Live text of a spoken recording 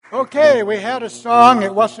Okay, we had a song.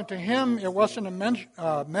 It wasn't a hymn. It wasn't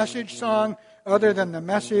a message song. Other than the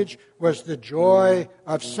message was the joy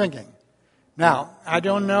of singing. Now, I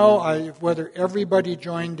don't know whether everybody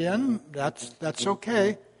joined in. That's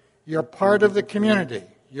okay. You're part of the community.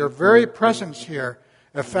 Your very presence here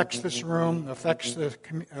affects this room, affects the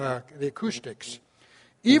acoustics.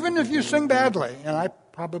 Even if you sing badly, and I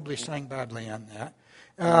probably sang badly on that,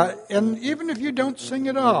 and even if you don't sing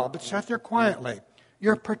at all, but sat there quietly,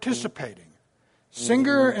 you're participating.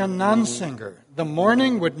 Singer and non-singer, the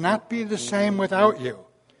morning would not be the same without you.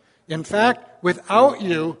 In fact, without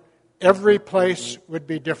you, every place would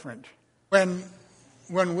be different. When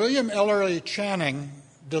William Ellery Channing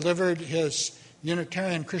delivered his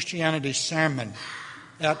Unitarian Christianity sermon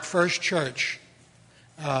at First Church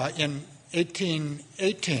in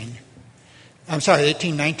 1819,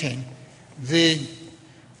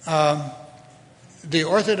 the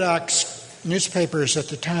Orthodox newspapers at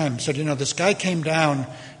the time said, this guy came down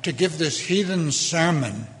to give this heathen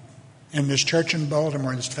sermon in this church in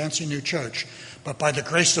Baltimore, this fancy new church, but by the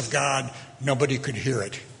grace of God, nobody could hear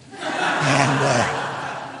it.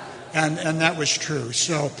 And that was true.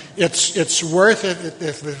 So it's worth it.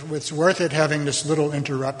 It's worth it having this little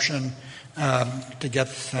interruption to get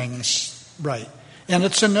things right. And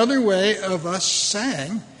it's another way of us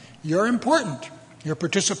saying you're important. Your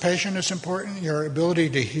participation is important. Your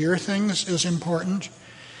ability to hear things is important.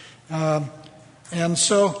 And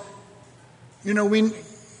so,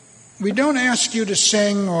 we don't ask you to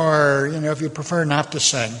sing or, if you prefer not to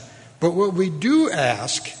sing. But what we do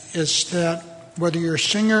ask is that whether you're a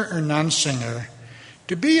singer or non-singer,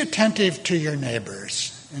 to be attentive to your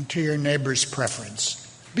neighbors and to your neighbor's preference.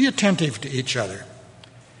 Be attentive to each other.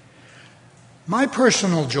 My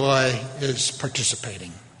personal joy is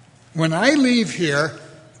participating. When I leave here,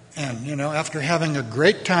 and, after having a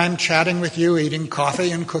great time chatting with you, eating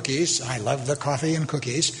coffee and cookies, I love the coffee and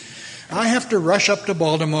cookies, I have to rush up to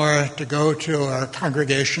Baltimore to go to our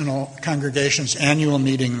congregation's annual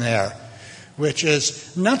meeting there, which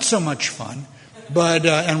is not so much fun, but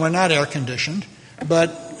and we're not air-conditioned,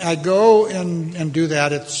 but I go and do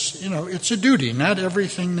that. It's a duty. Not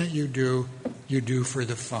everything that you do for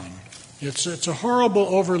the fun. It's a horrible,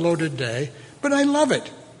 overloaded day, but I love it.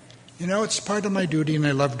 It's part of my duty, and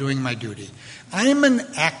I love doing my duty. I am an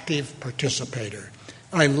active participator.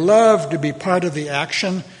 I love to be part of the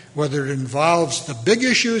action, whether it involves the big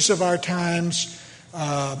issues of our times,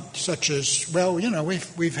 such as,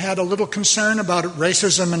 we've had a little concern about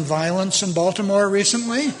racism and violence in Baltimore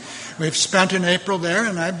recently. We've spent an April there,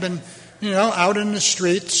 and I've been, out in the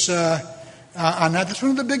streets on that. That's one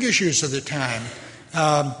of the big issues of the time.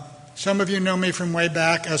 Some of you know me from way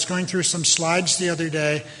back. I was going through some slides the other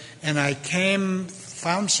day, and I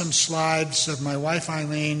found some slides of my wife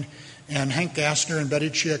Eileen and Hank Gassner and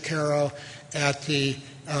Betty Chiacaro at the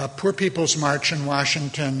Poor People's March in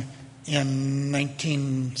Washington in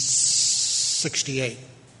 1968,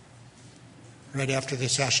 right after the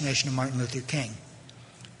assassination of Martin Luther King.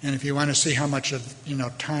 And if you want to see how much of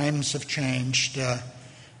times have changed,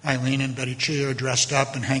 Eileen and Betty Chia are dressed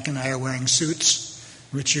up, and Hank and I are wearing suits,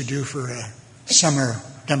 which you do for a summer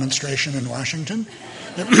demonstration in Washington,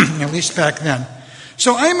 at least back then.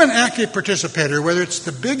 So I'm an active participator, whether it's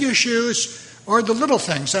the big issues or the little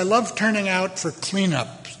things. I love turning out for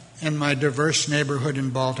cleanup in my diverse neighborhood in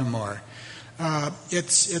Baltimore.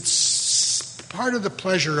 It's part of the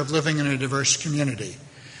pleasure of living in a diverse community.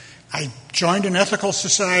 I joined an ethical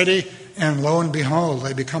society, and lo and behold,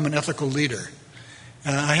 I become an ethical leader.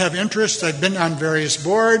 I have interests. I've been on various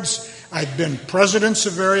boards. I've been presidents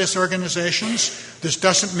of various organizations. This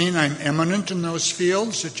doesn't mean I'm eminent in those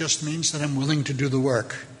fields. It just means that I'm willing to do the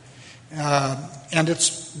work. And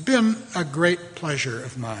it's been a great pleasure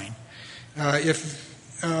of mine. And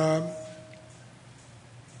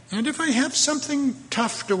if I have something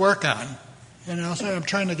tough to work on, say I'm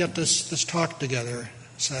trying to get this talk together,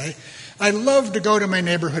 say, I love to go to my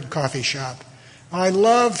neighborhood coffee shop. I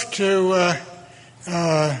love to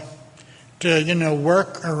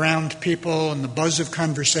work around people and the buzz of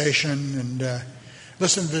conversation and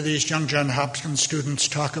listen to these young John Hopkins students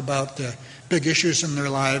talk about the big issues in their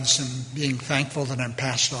lives and being thankful that I'm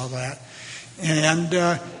past all that. And,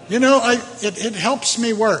 it helps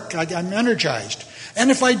me work. I'm energized.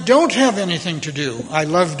 And if I don't have anything to do, I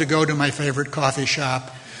love to go to my favorite coffee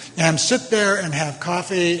shop and sit there and have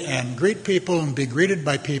coffee and greet people and be greeted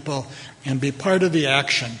by people and be part of the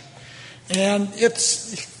action. And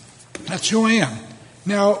that's who I am.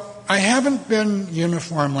 Now, I haven't been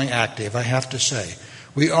uniformly active, I have to say.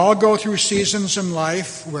 We all go through seasons in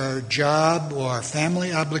life where job or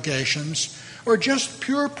family obligations or just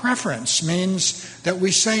pure preference means that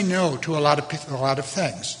we say no to a lot of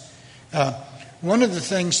things. One of the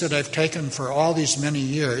things that I've taken for all these many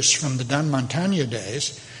years from the Don Montagna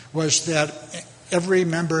days was that every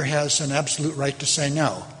member has an absolute right to say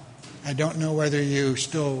no. I don't know whether you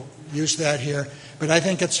still use that here, but I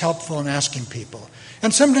think it's helpful in asking people.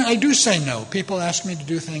 And sometimes I do say no. People ask me to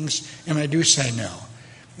do things, and I do say no.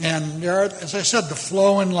 And there are, as I said, the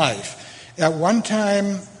flow in life. At one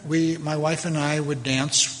time, my wife and I would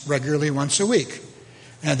dance regularly once a week.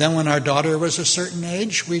 And then when our daughter was a certain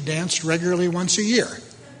age, we danced regularly once a year.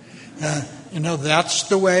 That's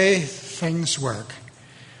the way things work.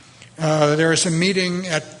 There is a meeting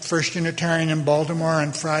at First Unitarian in Baltimore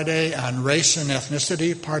on Friday on race and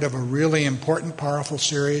ethnicity, part of a really important, powerful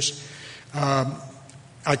series.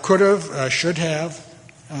 I could have, should have,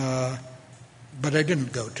 but I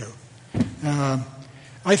didn't go to.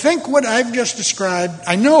 I think what I've just described,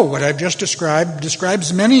 I know what I've just described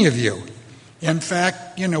describes many of you. In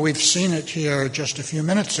fact, we've seen it here just a few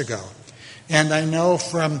minutes ago. And I know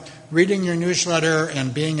from reading your newsletter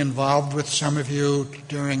and being involved with some of you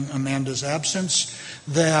during Amanda's absence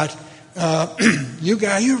that you're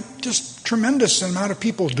just tremendous amount of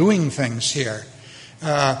people doing things here.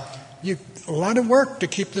 A lot of work to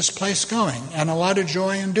keep this place going and a lot of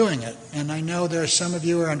joy in doing it. And I know there are some of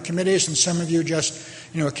you who are on committees and some of you just,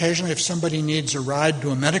 occasionally if somebody needs a ride to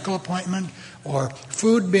a medical appointment or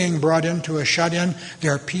food being brought into a shut-in,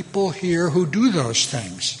 there are people here who do those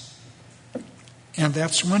things. And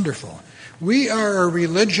that's wonderful. We are a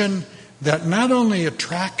religion that not only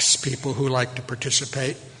attracts people who like to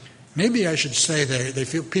participate, maybe I should say they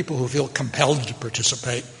feel people who feel compelled to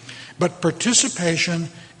participate, but participation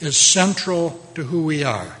is central to who we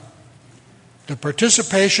are. The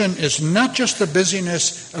participation is not just the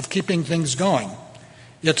busyness of keeping things going.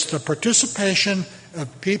 It's the participation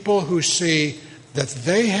of people who see that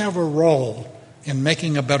they have a role in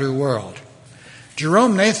making a better world.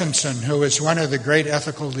 Jerome Nathanson, who is one of the great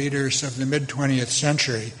ethical leaders of the mid-20th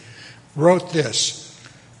century, wrote this: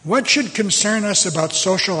 "What should concern us about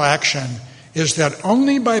social action is that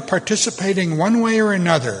only by participating one way or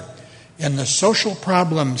another in the social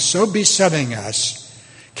problems so besetting us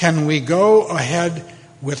can we go ahead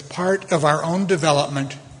with part of our own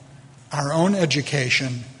development, our own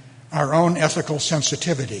education, our own ethical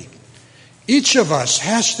sensitivity. Each of us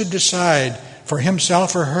has to decide for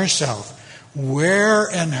himself or herself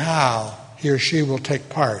where and how he or she will take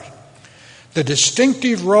part. The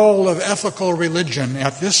distinctive role of ethical religion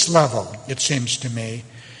at this level, it seems to me,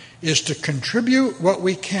 is to contribute what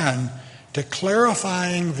we can to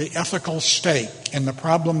clarifying the ethical stake in the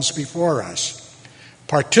problems before us.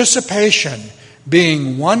 Participation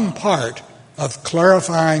being one part of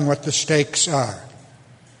clarifying what the stakes are.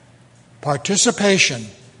 Participation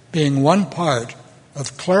being one part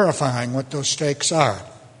of clarifying what those stakes are.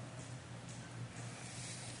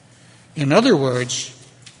 In other words,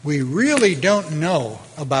 we really don't know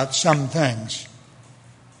about some things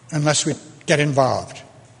unless we get involved,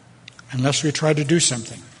 unless we try to do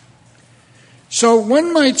something. So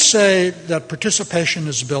one might say that participation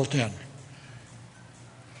is built in.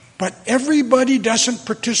 But everybody doesn't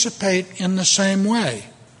participate in the same way.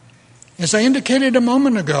 As I indicated a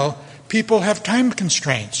moment ago, people have time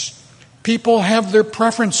constraints. People have their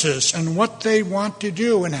preferences and what they want to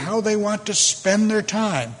do and how they want to spend their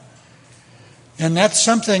time. And that's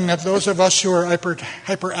something that those of us who are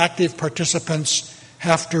hyperactive participants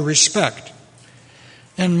have to respect.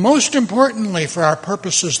 And most importantly for our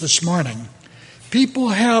purposes this morning, people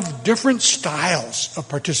have different styles of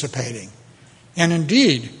participating. And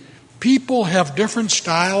indeed, people have different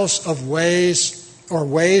styles of ways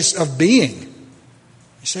of being.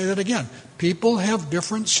 I say that again. People have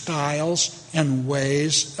different styles and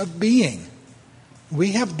ways of being.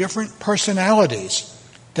 We have different personalities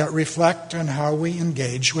that reflect on how we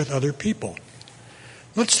engage with other people.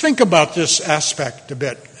 Let's think about this aspect a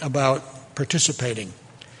bit, about participating.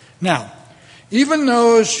 Now, even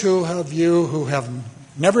those of you who have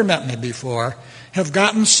never met me before have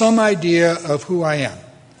gotten some idea of who I am.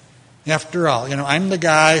 After all, I'm the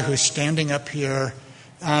guy who's standing up here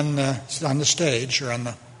on the stage or on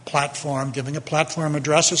the platform, giving a platform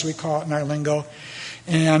address, as we call it in our lingo.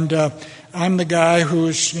 And I'm the guy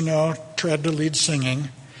who's, tried to lead singing.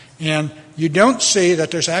 And you don't see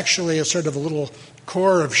that there's actually a sort of a little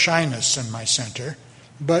core of shyness in my center.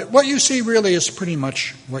 But what you see really is pretty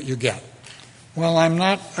much what you get. Well, I'm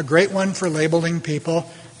not a great one for labeling people.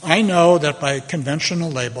 I know that by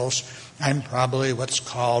conventional labels, I'm probably what's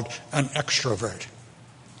called an extrovert.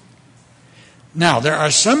 Now, there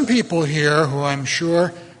are some people here who I'm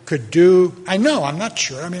sure could do, I'm not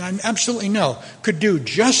sure, I absolutely know, could do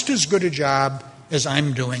just as good a job as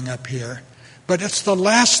I'm doing up here. But it's the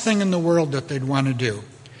last thing in the world that they'd want to do.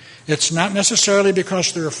 It's not necessarily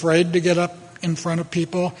because they're afraid to get up in front of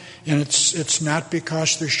people, and it's not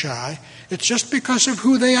because they're shy. It's just because of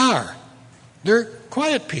who they are. They're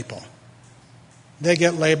quiet people. They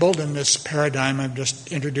get labeled in this paradigm I've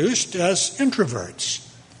just introduced as introverts.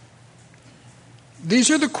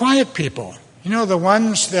 These are the quiet people. The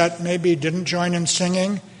ones that maybe didn't join in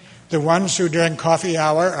singing, the ones who during coffee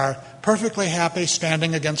hour are perfectly happy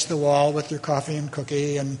standing against the wall with their coffee and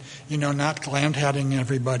cookie and, not gland-hatting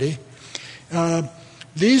everybody.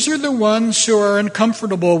 These are the ones who are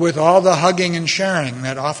uncomfortable with all the hugging and sharing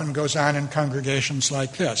that often goes on in congregations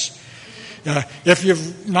like this. If you're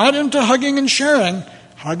not into hugging and sharing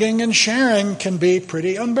can be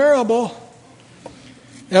pretty unbearable.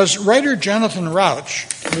 As writer Jonathan Rauch,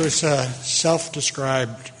 who is a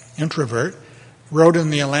self-described introvert, wrote in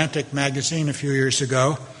the Atlantic magazine a few years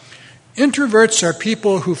ago, introverts are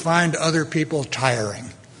people who find other people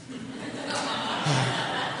tiring.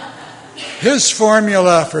 His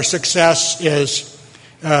formula for success is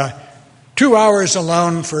 2 hours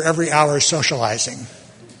alone for every hour socializing.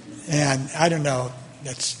 And I don't know,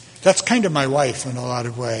 that's kind of my wife in a lot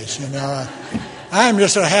of ways. I'm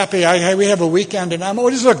just so happy we have a weekend, and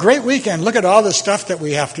this is a great weekend. Look at all the stuff that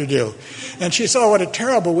we have to do. And she said, what a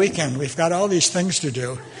terrible weekend. We've got all these things to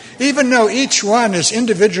do. Even though each one is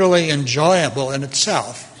individually enjoyable in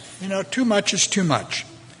itself. Too much is too much.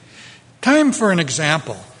 Time for an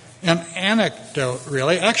example. An anecdote,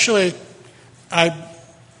 really. Actually,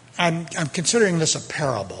 I'm considering this a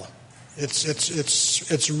parable.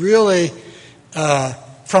 It's really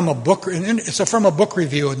from a book. It's from a book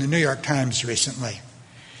review in the New York Times recently,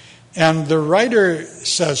 and the writer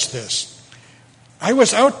says this: I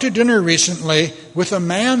was out to dinner recently with a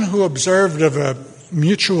man who observed of a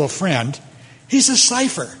mutual friend. He's a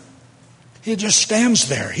cipher. He just stands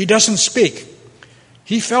there. He doesn't speak.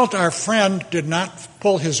 He felt our friend did not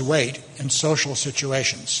pull his weight in social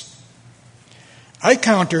situations. I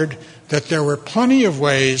countered that there were plenty of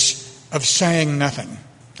ways of saying nothing.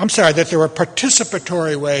 That there were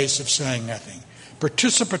participatory ways of saying nothing.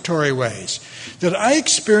 Participatory ways. That I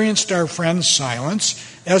experienced our friend's silence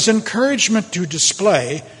as encouragement to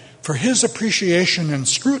display, for his appreciation and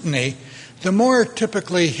scrutiny, the more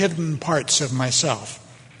typically hidden parts of myself.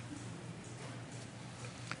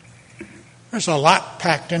 There's a lot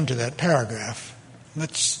packed into that paragraph.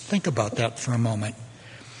 Let's think about that for a moment.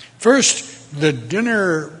 First, the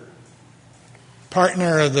dinner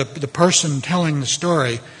partner, the person telling the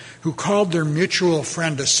story, who called their mutual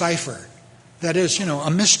friend a cipher. That is,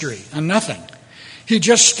 a mystery, a nothing. He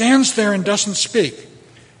just stands there and doesn't speak.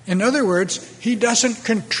 In other words, he doesn't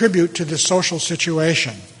contribute to the social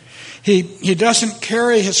situation. He doesn't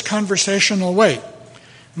carry his conversational weight.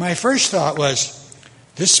 My first thought was,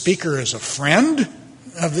 this speaker is a friend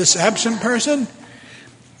of this absent person?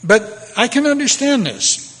 But I can understand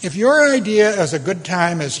this. If your idea as a good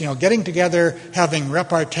time is, getting together, having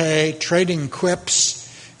repartee, trading quips,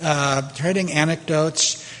 trading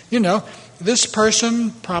anecdotes, this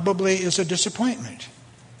person probably is a disappointment.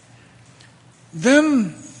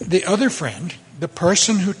 Then the other friend, the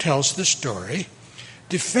person who tells the story,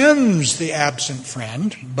 defends the absent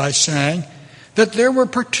friend by saying that there were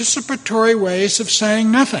participatory ways of saying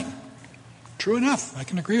nothing. True enough, I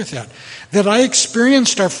can agree with that. That I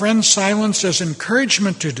experienced our friend's silence as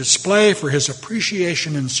encouragement to display, for his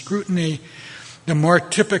appreciation and scrutiny, the more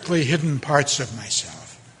typically hidden parts of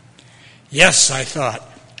myself. Yes, I thought,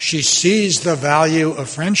 she sees the value of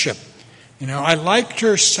friendship. I liked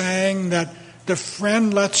her saying that the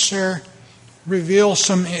friend lets her reveal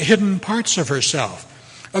some hidden parts of herself.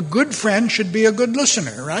 A good friend should be a good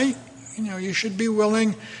listener, right? You should be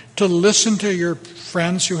willing to listen to your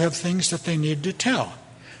friends who have things that they need to tell.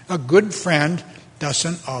 A good friend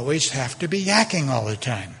doesn't always have to be yakking all the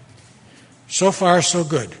time. So far, so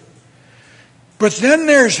good. But then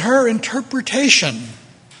there's her interpretation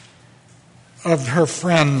of her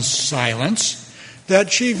friend's silence,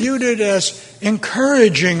 that she viewed it as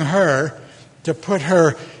encouraging her to put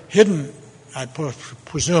her hidden, I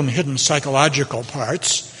presume hidden psychological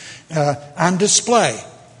parts, on display.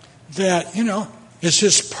 That, is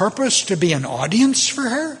his purpose to be an audience for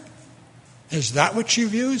her? Is that what she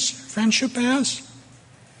views friendship as?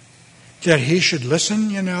 That he should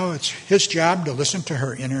listen, it's his job to listen to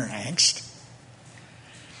her inner angst?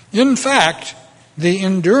 In fact, the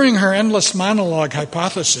enduring her endless monologue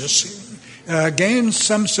hypothesis gains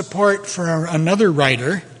some support from another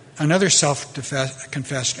writer, another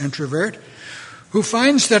self-confessed introvert, who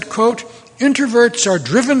finds that, quote, introverts are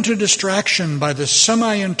driven to distraction by the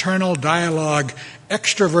semi-internal dialogue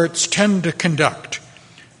extroverts tend to conduct.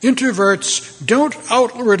 Introverts don't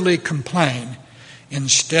outwardly complain,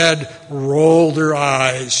 instead roll their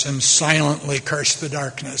eyes and silently curse the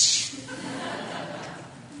darkness.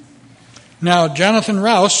 Now, Jonathan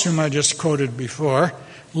Rouse, whom I just quoted before,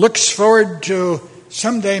 looks forward to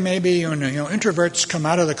someday maybe introverts come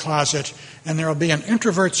out of the closet and there will be an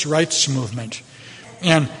introverts' rights movement.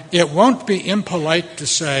 And it won't be impolite to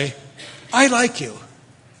say, I like you,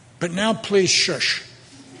 but now please shush.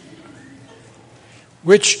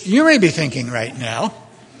 Which you may be thinking right now.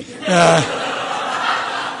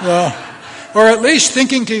 Or at least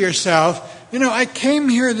thinking to yourself, I came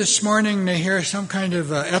here this morning to hear some kind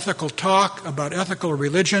of ethical talk about ethical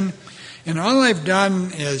religion, and all I've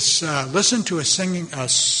done is listen to a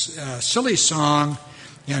silly song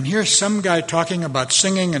and hear some guy talking about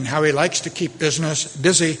singing and how he likes to keep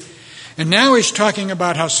busy. And now he's talking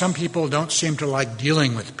about how some people don't seem to like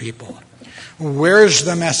dealing with people. Where's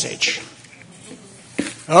the message?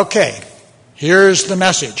 Okay, here's the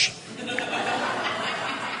message.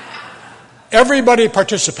 Everybody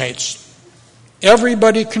participates.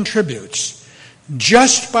 Everybody contributes.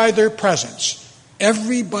 Just by their presence,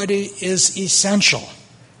 everybody is essential.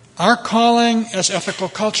 Our calling as ethical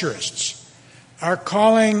culturists, our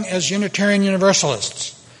calling as Unitarian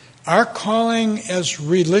Universalists, our calling as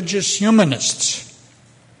religious humanists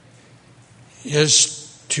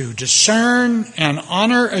is to discern and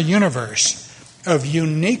honor a universe of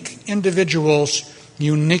unique individuals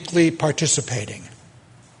uniquely participating.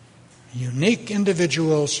 Unique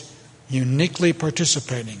individuals uniquely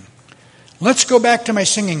participating. Let's go back to my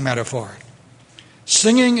singing metaphor.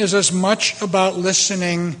 Singing is as much about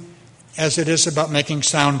listening as it is about making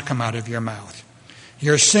sound come out of your mouth.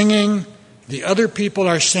 You're singing, the other people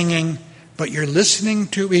are singing, but you're listening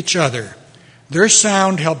to each other. Their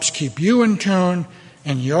sound helps keep you in tune,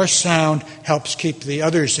 and your sound helps keep the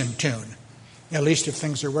others in tune, at least if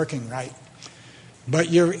things are working right. But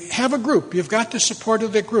you have a group. You've got the support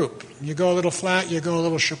of the group. You go a little flat, you go a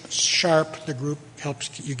little sharp, the group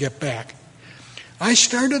helps you get back. I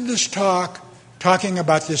started this talk talking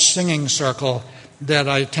about this singing circle that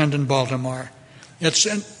I attend in Baltimore. It's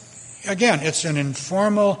an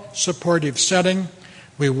informal, supportive setting.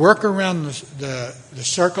 We work around the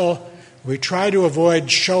circle. We try to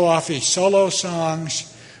avoid show-offy solo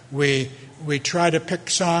songs. We try to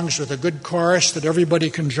pick songs with a good chorus that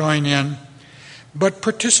everybody can join in. But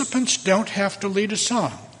participants don't have to lead a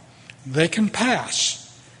song. They can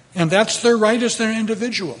pass. And that's their right as their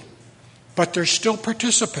individual. But they're still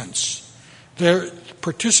participants. They're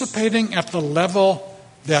participating at the level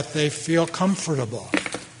that they feel comfortable.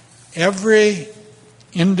 Every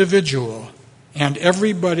individual and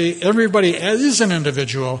everybody is an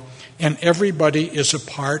individual, and everybody is a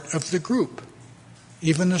part of the group,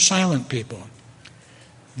 even the silent people.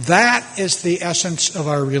 That is the essence of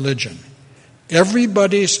our religion.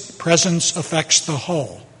 Everybody's presence affects the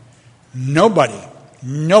whole. Nobody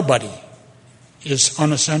is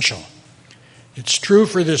unessential. It's true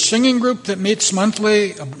for this singing group that meets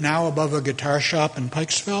monthly, now above a guitar shop in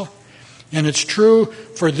Pikesville, and it's true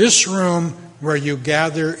for this room where you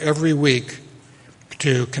gather every week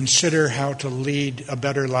to consider how to lead a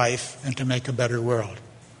better life and to make a better world.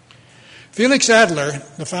 Felix Adler,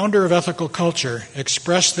 the founder of ethical culture,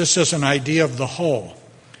 expressed this as an idea of the whole.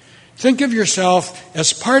 Think of yourself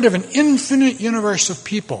as part of an infinite universe of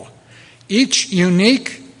people, each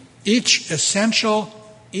unique, each essential,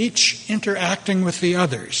 each interacting with the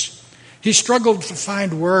others. He struggled to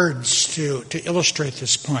find words to illustrate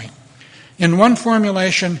this point. In one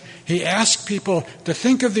formulation, he asked people to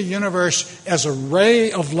think of the universe as a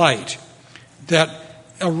ray of light that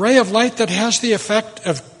has the effect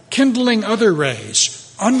of kindling other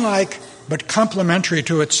rays, unlike but complementary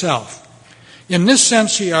to itself. In this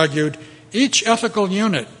sense, he argued, each ethical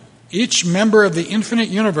unit, each member of the infinite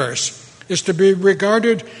universe, is to be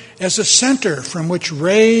regarded as a center from which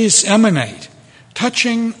rays emanate,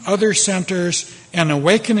 touching other centers and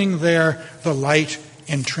awakening there the light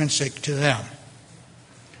intrinsic to them.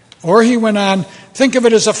 Or he went on, think of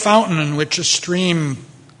it as a fountain in which a stream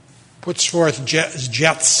puts forth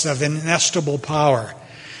jets of inestimable power,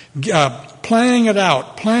 playing it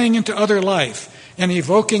out, playing into other life, and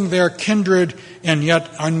evoking their kindred and yet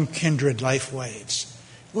unkindred life waves.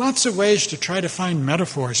 Lots of ways to try to find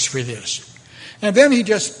metaphors for this. And then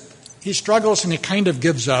he struggles and he kind of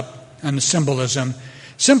gives up on the symbolism,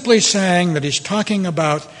 simply saying that he's talking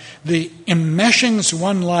about the enmeshing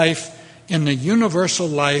one life in the universal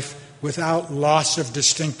life without loss of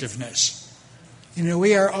distinctiveness.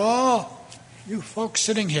 We are all You folks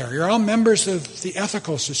sitting here, you're all members of the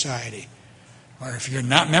Ethical Society. Or if you're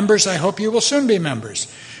not members, I hope you will soon be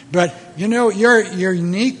members. But, you're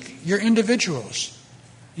unique, you're individuals.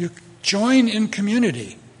 You join in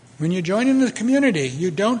community. When you join in the community,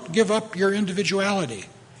 you don't give up your individuality.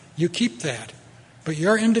 You keep that. But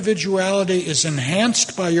your individuality is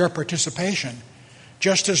enhanced by your participation,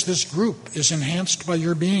 just as this group is enhanced by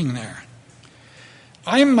your being there.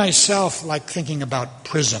 I myself like thinking about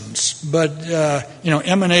prisms, but,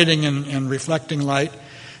 emanating and reflecting light.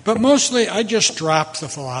 But mostly I just drop the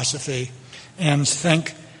philosophy and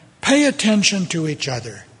think, pay attention to each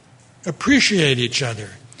other. Appreciate each other.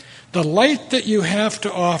 The light that you have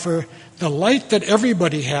to offer, the light that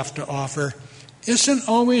everybody have to offer, isn't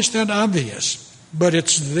always that obvious. But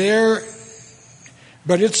it's there.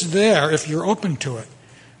 But it's there if you're open to it.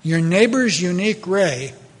 Your neighbor's unique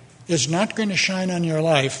ray is not going to shine on your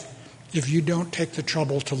life if you don't take the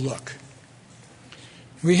trouble to look.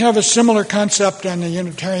 We have a similar concept on the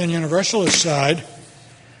Unitarian Universalist side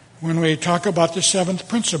when we talk about the seventh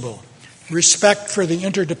principle, respect for the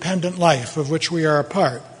interdependent life of which we are a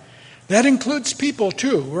part. That includes people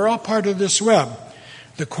too. We're all part of this web.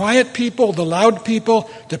 The quiet people, the loud people,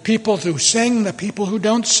 the people who sing, the people who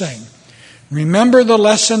don't sing. Remember the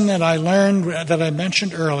lesson that I learned, that I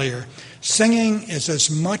mentioned earlier. Singing is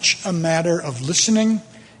as much a matter of listening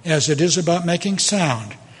as it is about making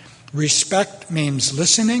sound. Respect means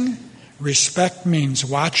listening. Respect means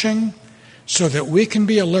watching, so that we can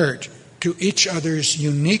be alert to each other's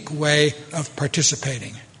unique way of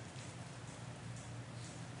participating.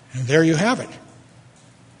 And there you have it.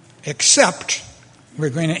 Except, we're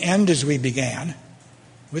going to end as we began,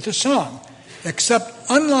 with a song. Except,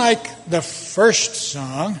 unlike the first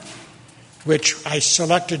song, which I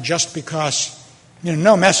selected just because,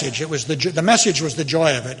 no message. It was the message was the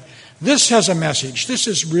joy of it. This has a message. This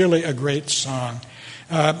is really a great song.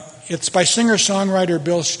 It's by singer-songwriter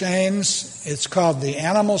Bill Staines. It's called The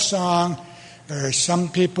Animal Song. Some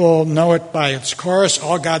people know it by its chorus,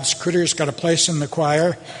 All God's Critters Got a Place in the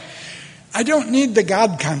Choir. I don't need the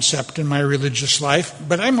God concept in my religious life,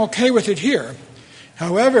 but I'm okay with it here.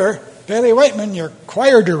 However, Bailey Whiteman, your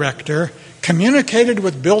choir director, communicated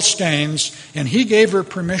with Bill Staines, and he gave her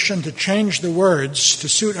permission to change the words to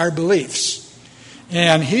suit our beliefs.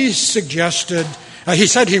 And he suggested, he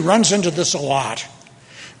said he runs into this a lot,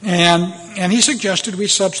 and he suggested we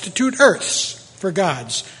substitute earths for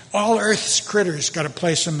gods. All earth's critters got a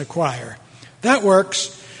place in the choir. That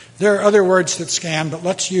works. There are other words that scan, but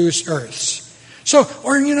let's use earths. So,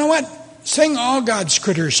 or you know what? Sing all God's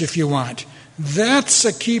critters if you want. That's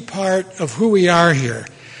a key part of who we are here.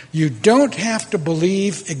 You don't have to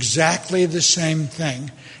believe exactly the same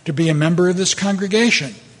thing to be a member of this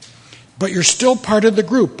congregation. But you're still part of the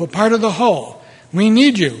group, a part of the whole. We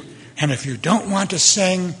need you. And if you don't want to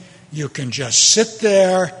sing, you can just sit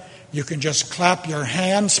there, you can just clap your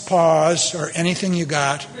hands, paws, or anything you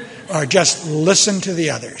got, or just listen to the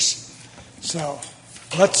others. So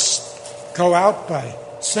let's go out by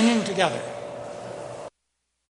singing together.